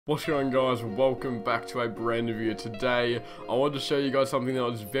What's going on, guys? Welcome back to a brand new video. Today I wanted to show you guys something that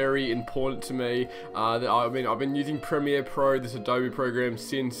was very important to me. I've been using Premiere Pro, this Adobe program,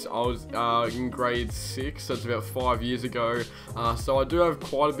 since I was in grade 6, so it's about 5 years ago. So I do have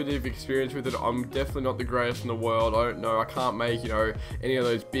quite a bit of experience with it. I'm definitely not the greatest in the world. I don't know, I can't make, any of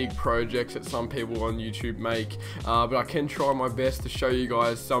those big projects that some people on YouTube make, but I can try my best to show you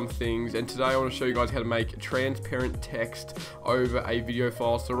guys some things. And today I want to show you guys how to make transparent text over a video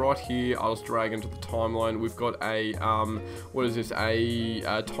file. So right here, I'll just drag into the timeline. We've got a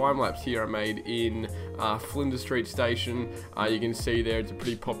time lapse here I made in Flinders Street Station. You can see there it's a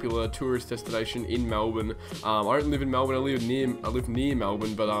pretty popular tourist destination in Melbourne. I don't live in Melbourne. I live near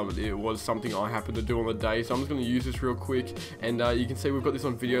Melbourne, but it was something I happened to do on the day. So I'm just going to use this real quick, and you can see we've got this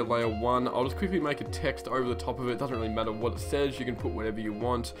on video layer 1. I'll just quickly make a text over the top of it. It doesn't really matter what it says. You can put whatever you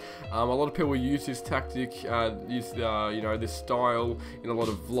want. A lot of people use this tactic, this style in a lot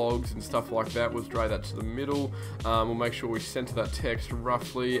of vlogs and stuff like that. We'll drag that to the middle. We'll make sure we center that text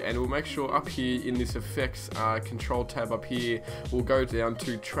roughly, and we'll make sure up here in this effects control tab up here, we'll go down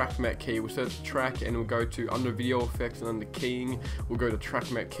to track matte key. We'll set the track, and we'll go to under video effects, and under keying we'll go to track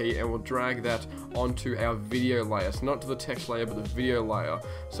matte key, and we'll drag that onto our video layer. So not to the text layer, but the video layer.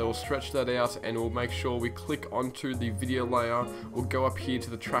 So we'll stretch that out, and we'll make sure we click onto the video layer. We'll go up here to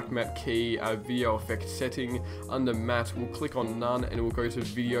the track matte key, video effect setting. Under matte, we'll click on none, and we'll go to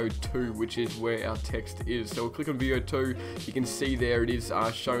video 2, which is where our text is. So we'll click on video 2. You can see there it is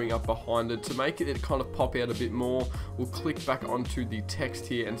showing up behind it. To make it kind of pop out a bit more, we'll click back onto the text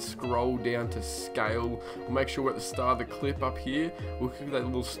here and scroll down to scale. We'll make sure we're at the start of the clip up here. We'll click that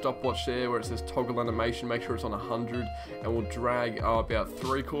little stopwatch there where it says toggle animation, make sure it's on 100, and we'll drag about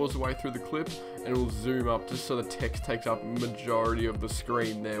 3/4 of the way through the clip, and we'll zoom up just so the text takes up majority of the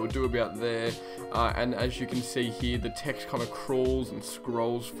screen there. We'll do about there, and as you can see here, the text kind of crawls and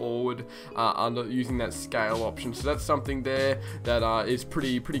scrolls forward under using that scale option. So that's something there that is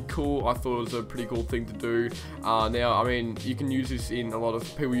pretty cool. I thought it was a pretty cool thing to do. Now, I mean, you can use this in a lot of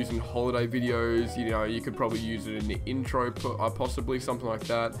people using holiday videos. You could probably use it in the intro, possibly something like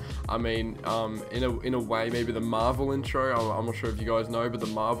that. I mean, in a way, maybe the Marvel intro. I'm not sure if you guys know, but the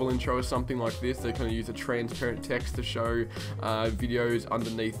Marvel intro is something like this. They kind of use a transparent text to show videos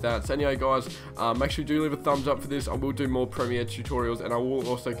underneath that. So anyway, guys, make sure you do leave a thumbs up for this. I will do more Premiere tutorials, and I will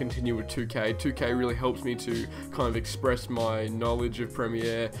also continue with 2K. 2K really helps me to kind of express my knowledge of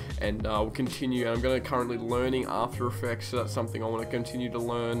Premiere, and I'll continue. And I'm going to currently learning After Effects, so that's something I want to continue to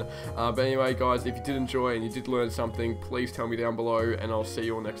learn. But anyway, guys, if you did enjoy and you did learn something, please tell me down below, and I'll see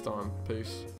you all next time. Peace.